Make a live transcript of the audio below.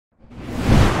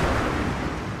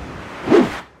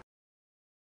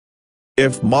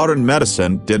If modern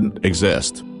medicine didn't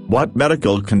exist, what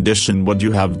medical condition would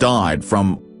you have died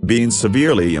from, being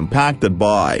severely impacted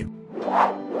by?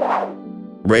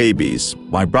 Rabies.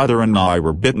 My brother and I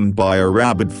were bitten by a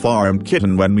rabid farm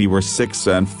kitten when we were 6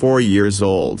 and 4 years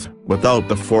old. Without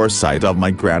the foresight of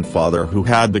my grandfather who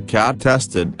had the cat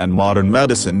tested and modern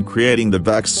medicine creating the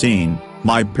vaccine,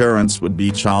 my parents would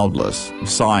be childless.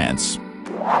 Science.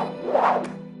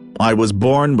 I was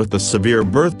born with a severe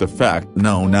birth defect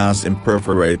known as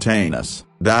imperforatanus.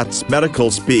 That's medical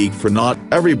speak for not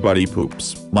everybody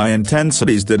poops. My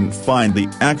intensities didn't find the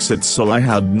exit, so I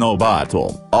had no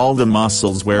bottle. All the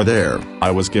muscles were there. I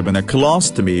was given a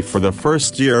colostomy for the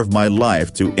first year of my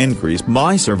life to increase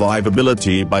my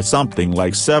survivability by something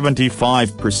like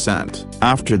 75%.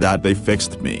 After that they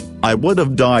fixed me. I would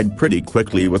have died pretty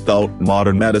quickly without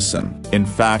modern medicine. In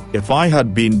fact, if I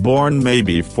had been born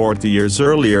maybe 40 years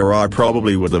earlier, I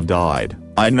probably would have died.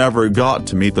 I never got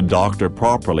to meet the doctor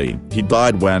properly. He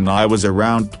died when I was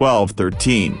around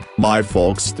 12-13. My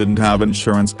folks didn't have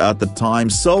insurance at the time,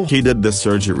 so he did the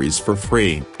surgeries for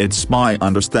free. It's my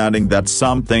understanding that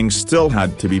some things still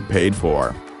had to be paid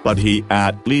for, but he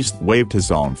at least waived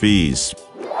his own fees.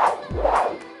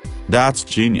 That's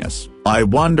genius. I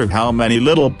wonder how many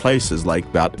little places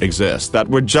like that exist that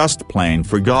were just plain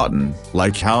forgotten,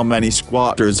 like how many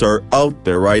squatters are out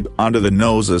there right under the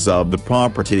noses of the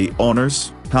property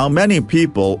owners, how many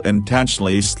people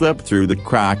intentionally slip through the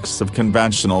cracks of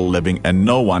conventional living and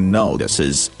no one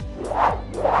notices.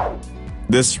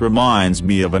 This reminds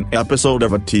me of an episode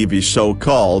of a TV show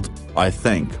called, I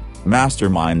think,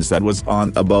 Masterminds that was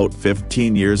on about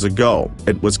 15 years ago.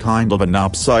 It was kind of an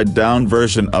upside-down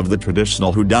version of the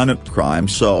traditional whodunit crime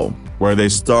show, where they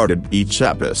started each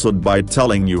episode by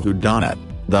telling you who done it,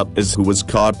 that is who was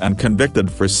caught and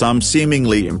convicted for some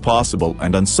seemingly impossible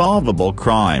and unsolvable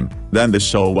crime. Then the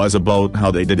show was about how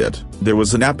they did it. There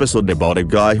was an episode about a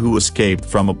guy who escaped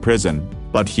from a prison,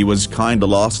 but he was kinda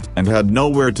lost and had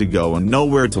nowhere to go and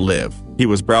nowhere to live. He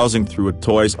was browsing through a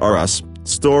Toys R Us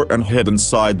store and hid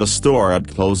inside the store at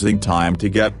closing time to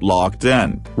get locked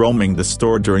in. Roaming the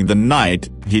store during the night,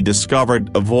 he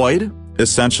discovered a void,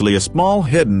 essentially a small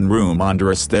hidden room under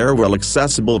a stairwell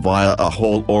accessible via a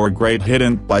hole or grate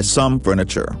hidden by some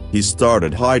furniture. He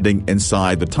started hiding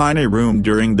inside the tiny room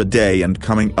during the day and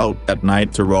coming out at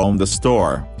night to roam the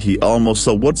store. He almost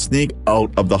would sneak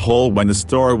out of the hole when the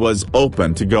store was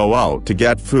open to go out to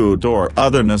get food or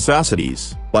other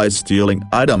necessities, by stealing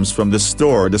items from the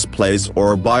store displays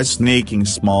or by sneaking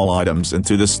small items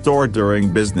into the store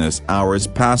during business hours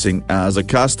passing as a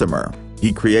customer.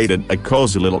 He created a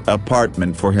cozy little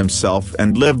apartment for himself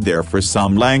and lived there for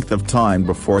some length of time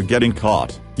before getting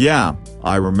caught. Yeah,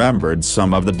 I remembered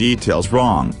some of the details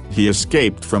wrong. He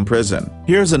escaped from prison.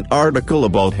 Here's an article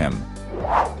about him.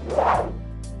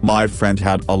 My friend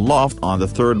had a loft on the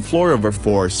 3rd floor of a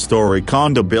 4-story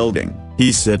condo building.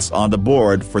 He sits on the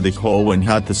board for the whole and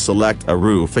had to select a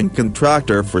roofing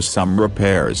contractor for some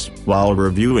repairs. While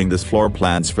reviewing the floor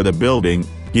plans for the building,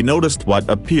 he noticed what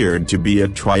appeared to be a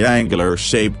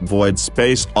triangular-shaped void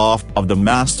space off of the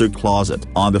master closet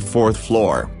on the 4th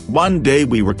floor. One day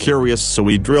we were curious, so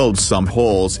we drilled some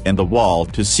holes in the wall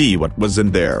to see what was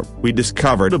in there. We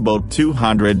discovered about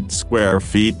 200 square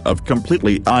feet of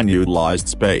completely unutilized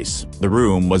space. The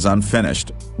room was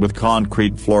unfinished, with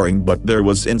concrete flooring, but there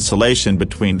was insulation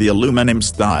between the aluminum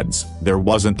studs. There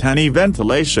wasn't any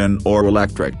ventilation or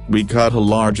electric. We cut a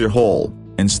larger hole,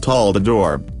 installed a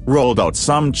door, rolled out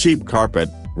some cheap carpet,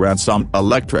 ran some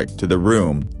electric to the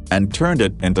room, and turned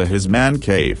it into his man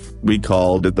cave. We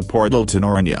called it the portal to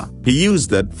Narnia. He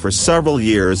used it for several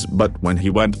years, but when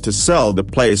he went to sell the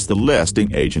place, the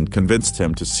listing agent convinced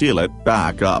him to seal it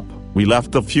back up. We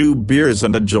left a few beers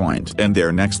and a joint in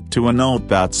there next to a note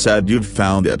that said you'd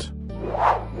found it.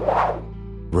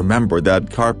 Remember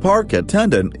that car park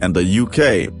attendant in the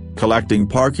UK, collecting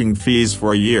parking fees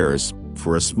for years,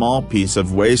 for a small piece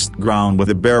of waste ground with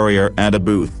a barrier and a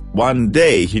booth. One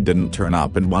day he didn't turn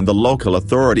up, and when the local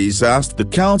authorities asked the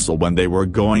council when they were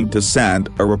going to send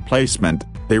a replacement,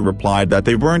 they replied that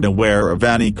they weren't aware of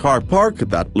any car park at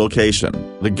that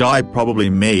location. The guy probably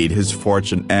made his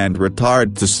fortune and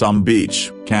retired to some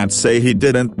beach. Can't say he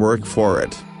didn't work for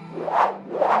it.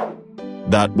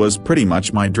 That was pretty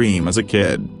much my dream as a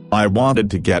kid. I wanted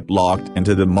to get locked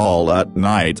into the mall at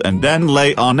night and then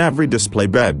lay on every display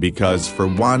bed because for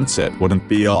once it wouldn't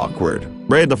be awkward.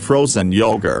 Raid a frozen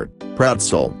yogurt,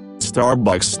 pretzel,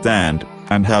 Starbucks stand,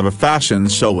 and have a fashion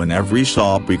show in every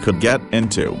shop we could get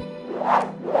into.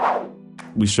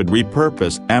 We should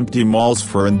repurpose empty malls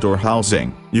for indoor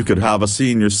housing. You could have a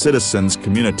senior citizens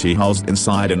community housed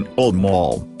inside an old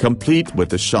mall, complete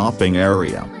with a shopping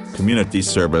area, community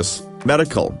service,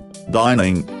 medical,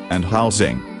 dining, and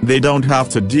housing. They don't have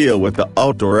to deal with the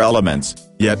outdoor elements,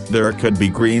 yet there could be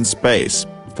green space,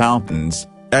 fountains,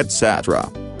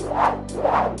 etc.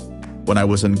 When I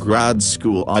was in grad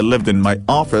school, I lived in my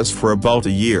office for about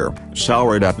a year,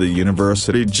 showered at the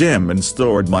university gym and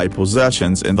stored my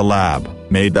possessions in the lab.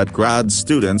 Made that grad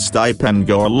student stipend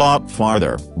go a lot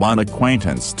farther. One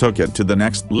acquaintance took it to the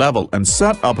next level and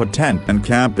set up a tent and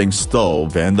camping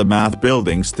stove in the math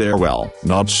building stairwell.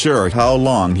 Not sure how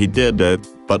long he did it,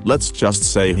 but let's just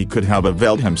say he could have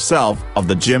availed himself of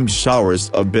the gym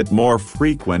showers a bit more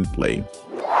frequently.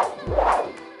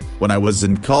 When I was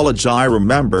in college, I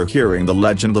remember hearing the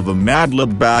legend of a mad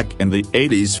lad back in the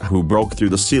 80s who broke through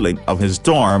the ceiling of his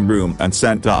dorm room and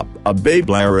sent up a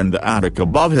Beyblade in the attic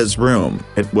above his room.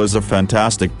 It was a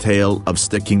fantastic tale of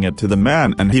sticking it to the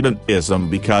man and hedonism,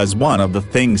 because one of the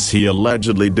things he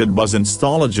allegedly did was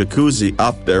install a jacuzzi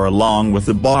up there along with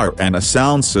a bar and a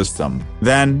sound system.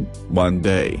 Then, one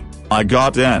day, I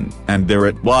got in, and there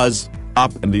it was,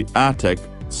 up in the attic,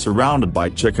 surrounded by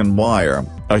chicken wire,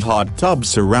 a hot tub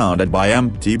surrounded by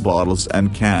empty bottles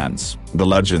and cans. The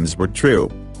legends were true.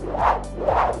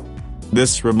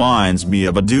 This reminds me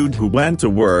of a dude who went to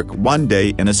work one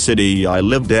day in a city I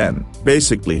lived in.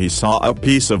 Basically, he saw a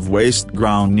piece of waste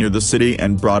ground near the city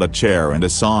and brought a chair and a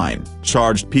sign.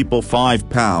 Charged people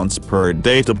 £5 per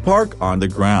day to park on the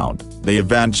ground. They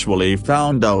eventually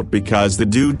found out because the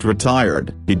dude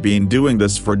retired. He'd been doing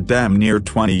this for damn near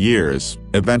 20 years.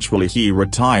 Eventually he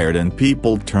retired and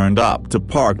people turned up to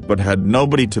park but had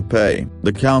nobody to pay.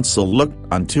 The council looked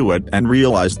onto it and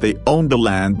realized they owned the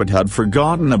land but had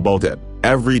forgotten about it.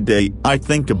 Every day I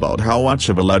think about how much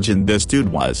of a legend this dude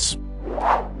was.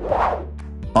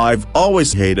 I've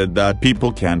always hated that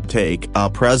people can't take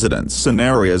up residence in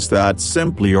areas that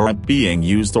simply aren't being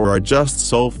used or are just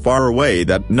so far away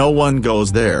that no one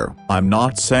goes there. I'm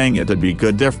not saying it'd be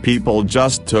good if people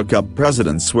just took up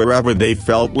residence wherever they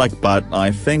felt like, but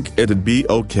I think it'd be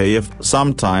okay if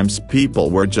sometimes people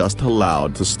were just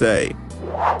allowed to stay.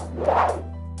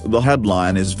 The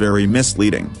headline is very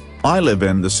misleading. I live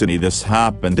in the city this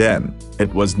happened in.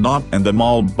 It was not in the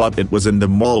mall, but it was in the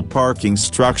mall parking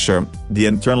structure. The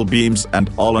internal beams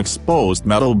and all exposed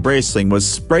metal bracing was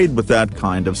sprayed with that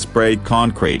kind of spray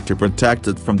concrete to protect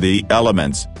it from the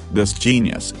elements. This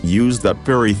genius used that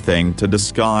very thing to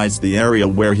disguise the area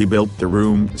where he built the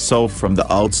room, so from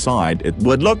the outside it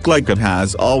would look like it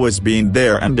has always been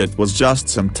there and it was just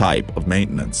some type of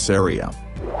maintenance area.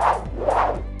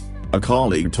 A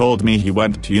colleague told me he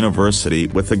went to university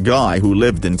with a guy who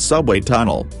lived in subway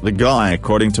tunnel. The guy,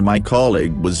 according to my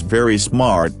colleague, was very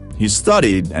smart. He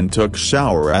studied and took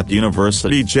shower at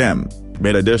university gym,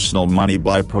 made additional money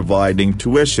by providing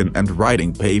tuition and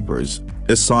writing papers,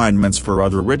 assignments for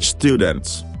other rich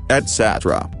students,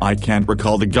 etc. I can't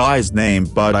recall the guy's name,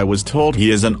 but I was told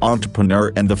he is an entrepreneur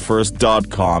in the first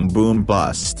 .com boom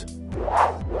bust.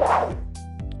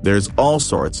 There's all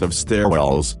sorts of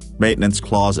stairwells, maintenance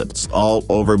closets all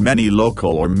over many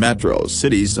local or metro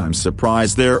cities. I'm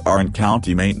surprised there aren't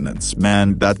county maintenance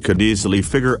men that could easily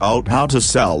figure out how to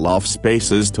sell off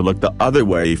spaces to look the other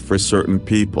way for certain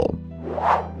people.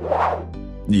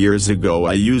 Years ago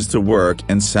I used to work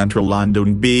in central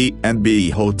London B&B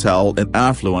hotel in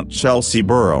affluent Chelsea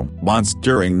borough. Once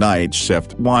during night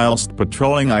shift whilst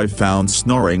patrolling I found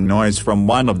snoring noise from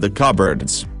one of the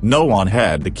cupboards. No one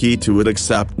had the key to it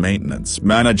except maintenance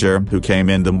manager, who came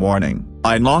in the morning.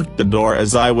 I locked the door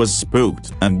as I was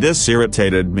spooked, and this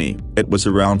irritated me. It was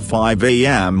around 5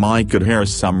 a.m. I could hear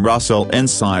some rustle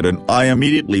inside and I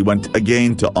immediately went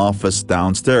again to office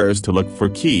downstairs to look for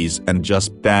keys, and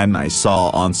just then I saw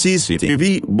on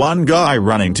CCTV one guy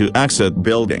running to exit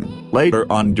building. Later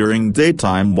on during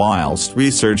daytime whilst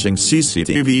researching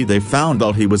CCTV they found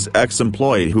out he was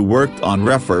ex-employee who worked on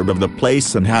refurb of the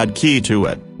place and had key to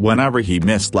it. Whenever he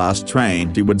missed last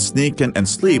train he would sneak in and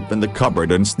sleep in the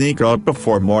cupboard and sneak out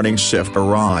before morning shift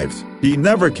arrived. He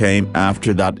never came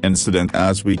after that incident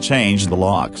as we changed the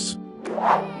locks.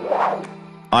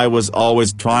 I was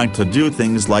always trying to do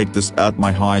things like this at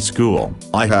my high school.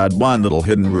 I had one little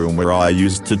hidden room where I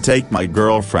used to take my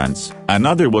girlfriends.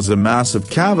 Another was a massive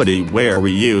cavity where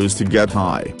we used to get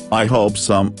high. I hope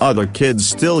some other kids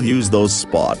still use those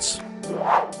spots.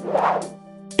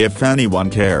 If anyone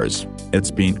cares, it's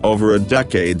been over a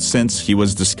decade since he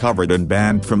was discovered and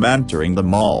banned from entering the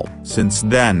mall. Since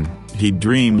then, he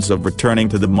dreams of returning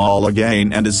to the mall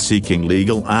again and is seeking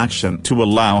legal action to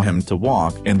allow him to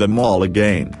walk in the mall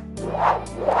again.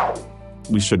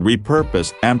 We should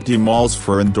repurpose empty malls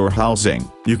for indoor housing.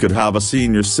 You could have a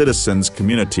senior citizens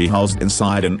community housed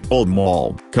inside an old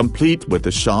mall, complete with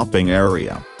a shopping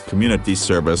area, community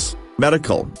service,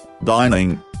 medical,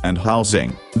 dining, and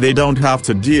housing. They don't have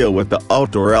to deal with the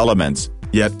outdoor elements,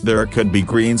 yet there could be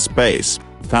green space,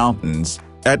 fountains,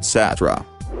 etc.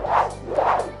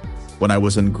 When I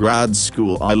was in grad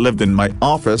school, I lived in my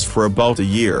office for about a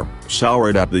year,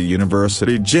 showered at the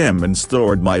university gym and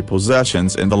stored my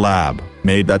possessions in the lab.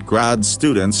 Made that grad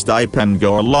student stipend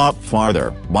go a lot farther.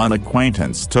 One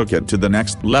acquaintance took it to the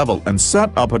next level and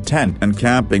set up a tent and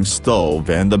camping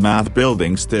stove in the math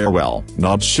building stairwell.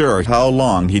 Not sure how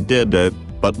long he did it,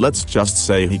 but let's just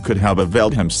say he could have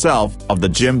availed himself of the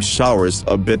gym showers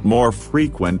a bit more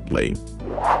frequently.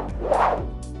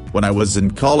 When I was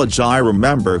in college, I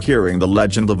remember hearing the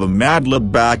legend of a mad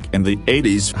lad back in the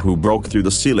 80s who broke through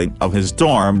the ceiling of his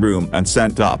dorm room and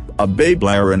sent up a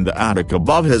Beyblade in the attic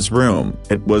above his room.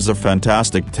 It was a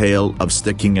fantastic tale of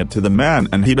sticking it to the man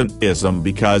and hedonism,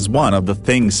 because one of the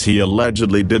things he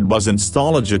allegedly did was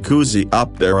install a jacuzzi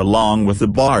up there along with a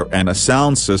bar and a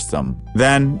sound system.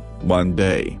 Then, one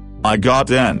day, I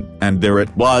got in, and there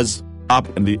it was, up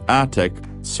in the attic,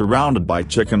 surrounded by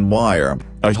chicken wire,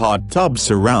 a hot tub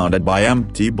surrounded by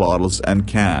empty bottles and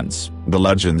cans. The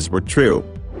legends were true.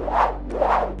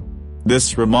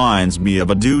 This reminds me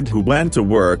of a dude who went to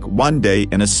work one day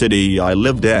in a city I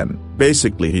lived in.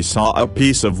 Basically, he saw a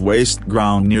piece of waste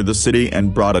ground near the city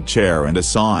and brought a chair and a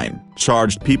sign.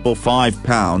 Charged people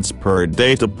 £5 per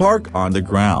day to park on the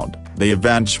ground. They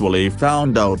eventually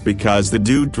found out because the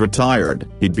dude retired.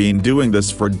 He'd been doing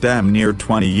this for damn near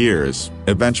 20 years.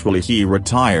 Eventually he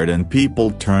retired and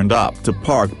people turned up to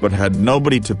park but had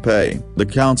nobody to pay. The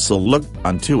council looked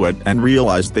into it and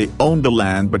realized they owned the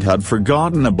land but had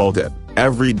forgotten about it.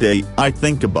 Every day I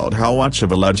think about how much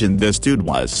of a legend this dude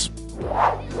was.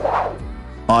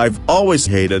 I've always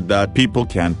hated that people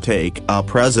can't take up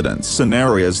precedent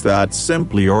scenarios that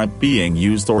simply aren't being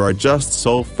used or are just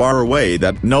so far away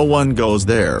that no one goes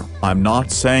there. I'm not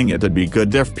saying it'd be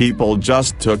good if people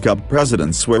just took up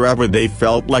precedents wherever they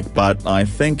felt like, but I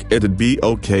think it'd be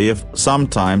okay if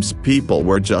sometimes people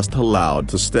were just allowed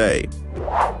to stay.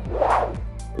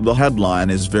 The headline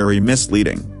is very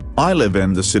misleading. I live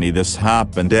in the city this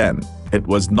happened in. It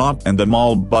was not in the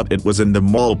mall, but it was in the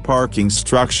mall parking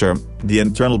structure. The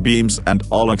internal beams and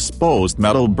all exposed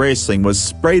metal bracing was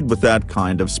sprayed with that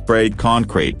kind of spray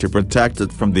concrete to protect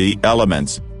it from the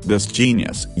elements. This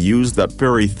genius used that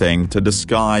very thing to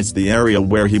disguise the area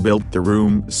where he built the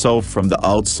room, so from the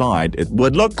outside it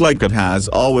would look like it has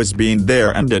always been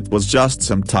there and it was just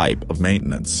some type of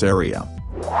maintenance area.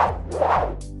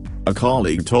 A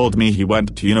colleague told me he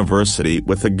went to university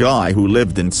with a guy who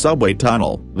lived in subway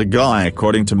tunnel. The guy,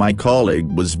 according to my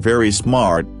colleague, was very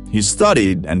smart. He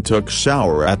studied and took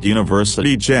shower at the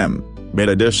university gym, made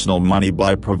additional money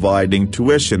by providing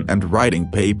tuition and writing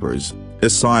papers,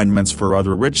 assignments for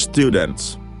other rich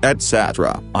students,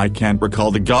 etc. I can't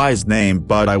recall the guy's name,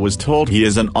 but I was told he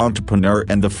is an entrepreneur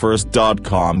in the first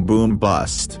 .com boom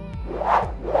bust.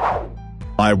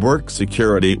 I work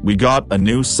security. We got a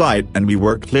new site and we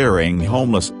were clearing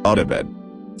homeless out of it.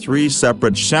 3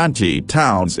 separate shanty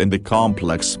towns in the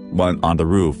complex, one on the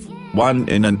roof, one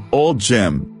in an old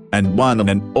gym, and one in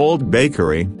an old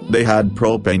bakery. They had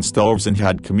propane stoves and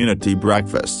had community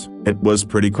breakfast. It was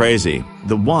pretty crazy.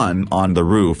 The one on the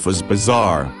roof was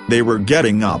bizarre. They were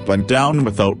getting up and down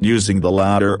without using the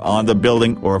ladder on the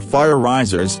building or fire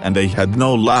risers, and they had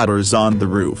no ladders on the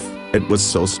roof. It was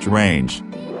so strange.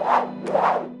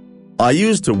 I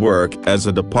used to work as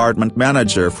a department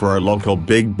manager for a local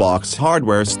big box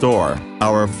hardware store.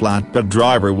 Our flatbed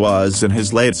driver was in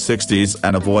his late 60s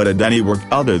and avoided any work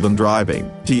other than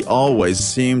driving. He always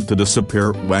seemed to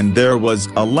disappear when there was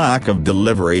a lack of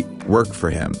delivery work for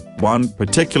him. One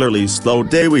particularly slow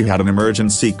day we had an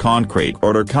emergency concrete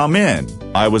order come in.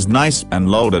 I was nice and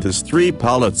loaded his 3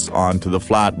 pallets onto the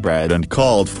flatbed and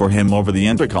called for him over the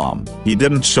intercom. He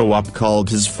didn't show up, called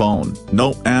his phone.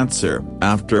 No answer.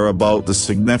 After about a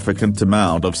significant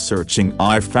amount of searching,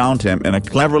 I found him in a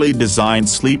cleverly designed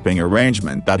sleeping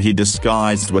arrangement that he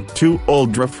disguised with 2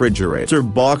 old refrigerator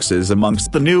boxes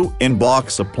amongst the new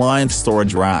in-box appliance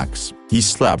storage racks. He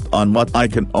slept on what I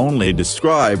can only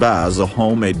describe as a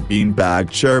homemade beanbag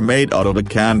chair made out of a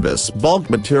canvas bulk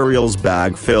materials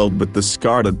bag filled with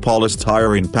discarded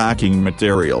polystyrene packing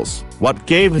materials. What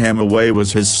gave him away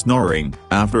was his snoring.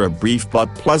 After a brief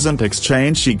but pleasant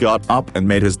exchange, he got up and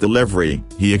made his delivery.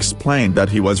 He explained that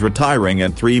he was retiring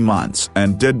in 3 months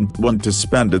and didn't want to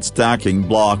spend it stacking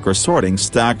block or sorting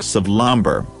stacks of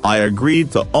lumber. I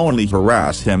agreed to only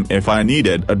harass him if I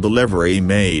needed a delivery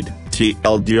made.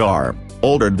 TLDR.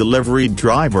 older delivery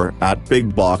driver at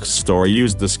big box store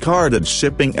used discarded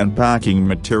shipping and packing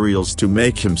materials to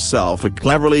make himself a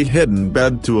cleverly hidden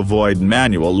bed to avoid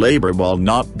manual labor while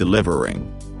not delivering.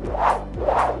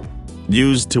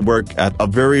 Used to work at a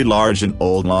very large and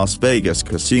old Las Vegas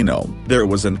casino. There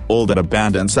was an old and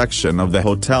abandoned section of the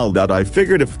hotel that I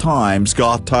figured if times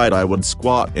got tight I would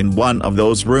squat in one of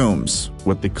those rooms.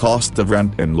 With the cost of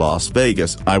rent in Las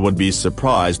Vegas, I would be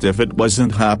surprised if it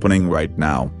wasn't happening right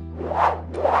now.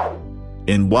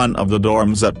 In one of the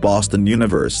dorms at Boston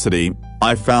University,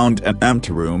 I found an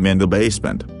empty room in the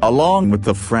basement, along with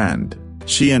a friend.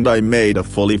 She and I made a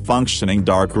fully functioning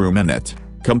dark room in it,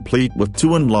 complete with 2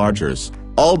 enlargers,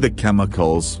 all the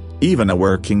chemicals, even a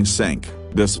working sink.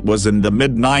 This was in the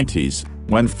mid-90s,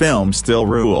 when film still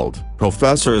ruled.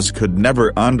 Professors could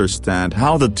never understand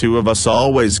how the two of us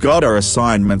always got our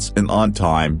assignments in on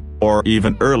time, or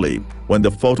even early, when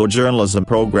the photojournalism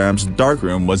program's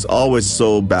darkroom was always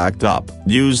so backed up.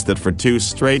 Used it for 2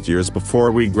 straight years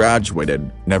before we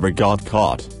graduated, never got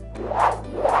caught.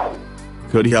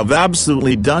 Could have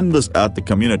absolutely done this at the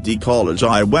community college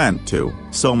I went to.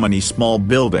 So many small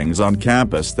buildings on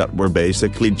campus that were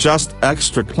basically just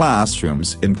extra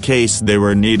classrooms in case they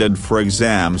were needed for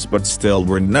exams but still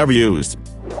were never used.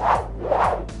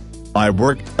 I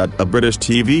worked at a British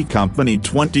TV company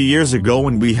 20 years ago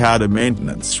and we had a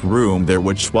maintenance room there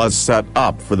which was set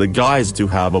up for the guys to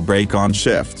have a break on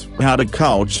shift. We had a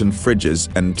couch and fridges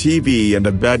and TV and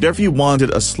a bed if you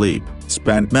wanted a sleep.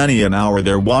 Spent many an hour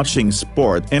there watching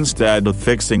sport instead of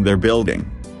fixing their building.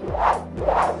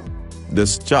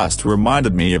 This just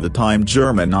reminded me of the time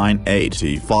German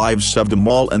 985 shoved a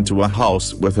mall into a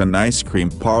house with an ice cream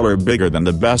parlor bigger than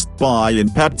the Best Buy and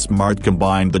PetSmart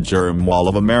combined, the Germ Wall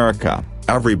of America.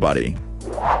 Everybody.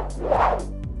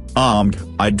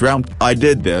 I dreamt I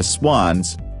did this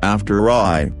once, after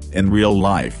I, in real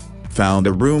life, found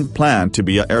a room planned to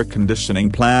be a air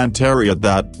conditioning plant area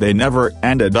that they never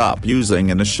ended up using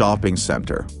in a shopping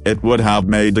center. It would have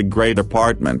made a great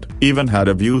apartment, even had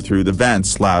a view through the vent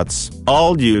slats.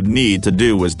 All you'd need to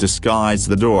do was disguise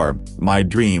the door. My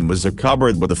dream was a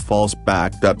cupboard with a false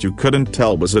back that you couldn't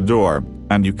tell was a door,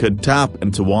 and you could tap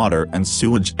into water and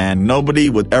sewage and nobody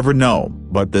would ever know,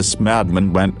 but this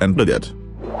madman went and did it.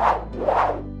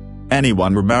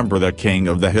 Anyone remember the King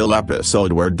of the Hill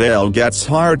episode where Dale gets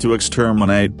hired to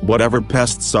exterminate whatever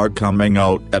pests are coming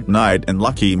out at night in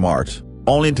Lucky Mart,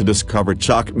 only to discover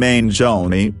Chuck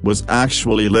Mangione was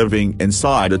actually living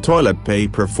inside a toilet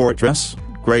paper fortress?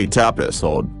 Great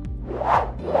episode.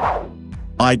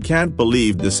 I can't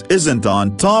believe this isn't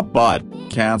on top, but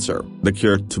cancer. The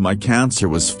cure to my cancer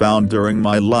was found during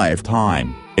my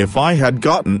lifetime. If I had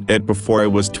gotten it before I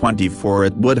was 24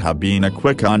 it would have been a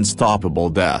quick unstoppable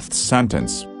death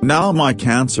sentence. Now my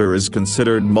cancer is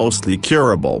considered mostly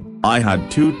curable. I had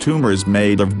 2 tumors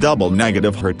made of double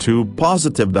negative HER2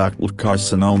 positive ductal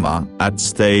carcinoma at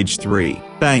stage 3.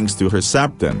 Thanks to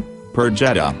Herceptin,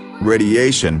 Perjeta,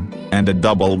 radiation, and a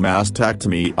double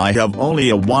mastectomy I have only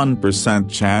a 1%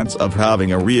 chance of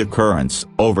having a reoccurrence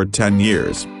over 10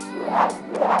 years.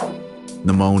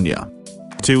 Pneumonia.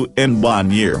 2 in 1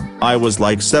 year. I was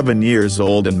like 7 years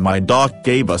old and my doc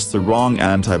gave us the wrong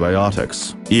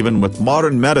antibiotics. Even with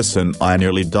modern medicine I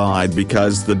nearly died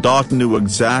because the doc knew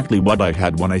exactly what I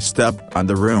had when I stepped in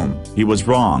the room. He was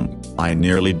wrong. I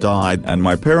nearly died and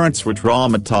my parents were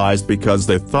traumatized because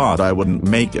they thought I wouldn't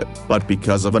make it. But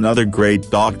because of another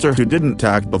great doctor who didn't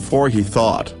act before he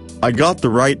thought, I got the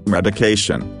right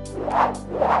medication.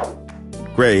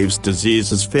 Graves'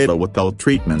 disease is fatal without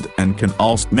treatment and can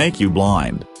also make you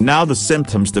blind. Now the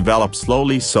symptoms develop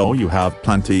slowly so you have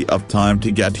plenty of time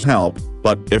to get help,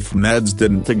 but if meds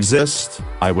didn't exist,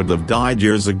 I would have died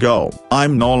years ago.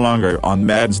 I'm no longer on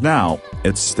meds now,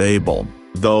 it's stable,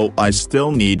 though I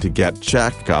still need to get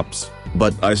checkups,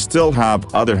 but I still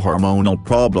have other hormonal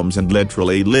problems and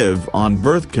literally live on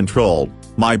birth control.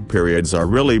 My periods are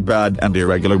really bad and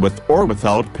irregular with or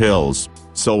without pills.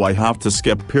 So I have to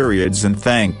skip periods and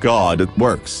thank God it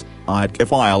works.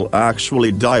 If I'll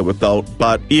actually die without,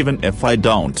 but even if I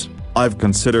don't, I've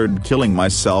considered killing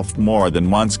myself more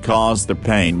than once cause the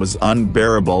pain was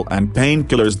unbearable and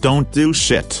painkillers don't do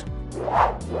shit.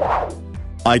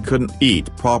 I couldn't eat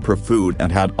proper food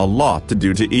and had a lot to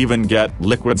do to even get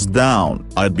liquids down.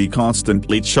 I'd be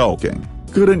constantly choking,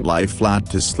 couldn't lie flat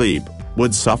to sleep,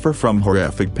 would suffer from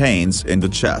horrific pains in the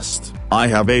chest. I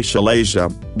have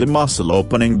achalasia, the muscle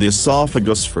opening the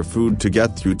esophagus for food to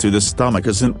get through to the stomach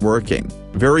isn't working.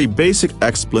 Very basic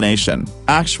explanation.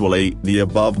 Actually, the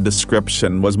above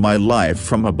description was my life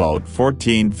from about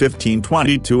 14, 15,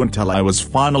 22 until I was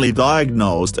finally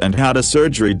diagnosed and had a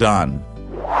surgery done.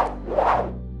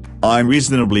 I'm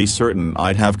reasonably certain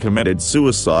I'd have committed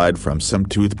suicide from some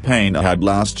tooth pain I had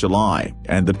last July,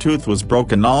 and the tooth was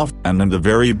broken off and in the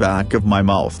very back of my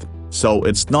mouth, so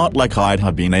it's not like I'd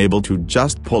have been able to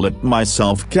just pull it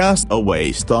myself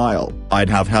Castaway style. I'd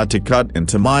have had to cut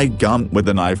into my gum with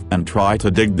a knife and try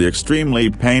to dig the extremely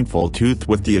painful tooth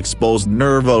with the exposed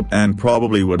nerve out, and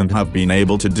probably wouldn't have been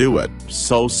able to do it,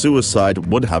 so suicide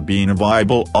would have been a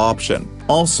viable option.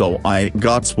 Also, I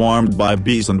got swarmed by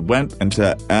bees and went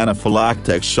into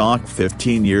anaphylactic shock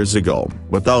 15 years ago.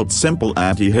 Without simple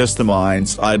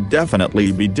antihistamines, I'd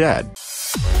definitely be dead.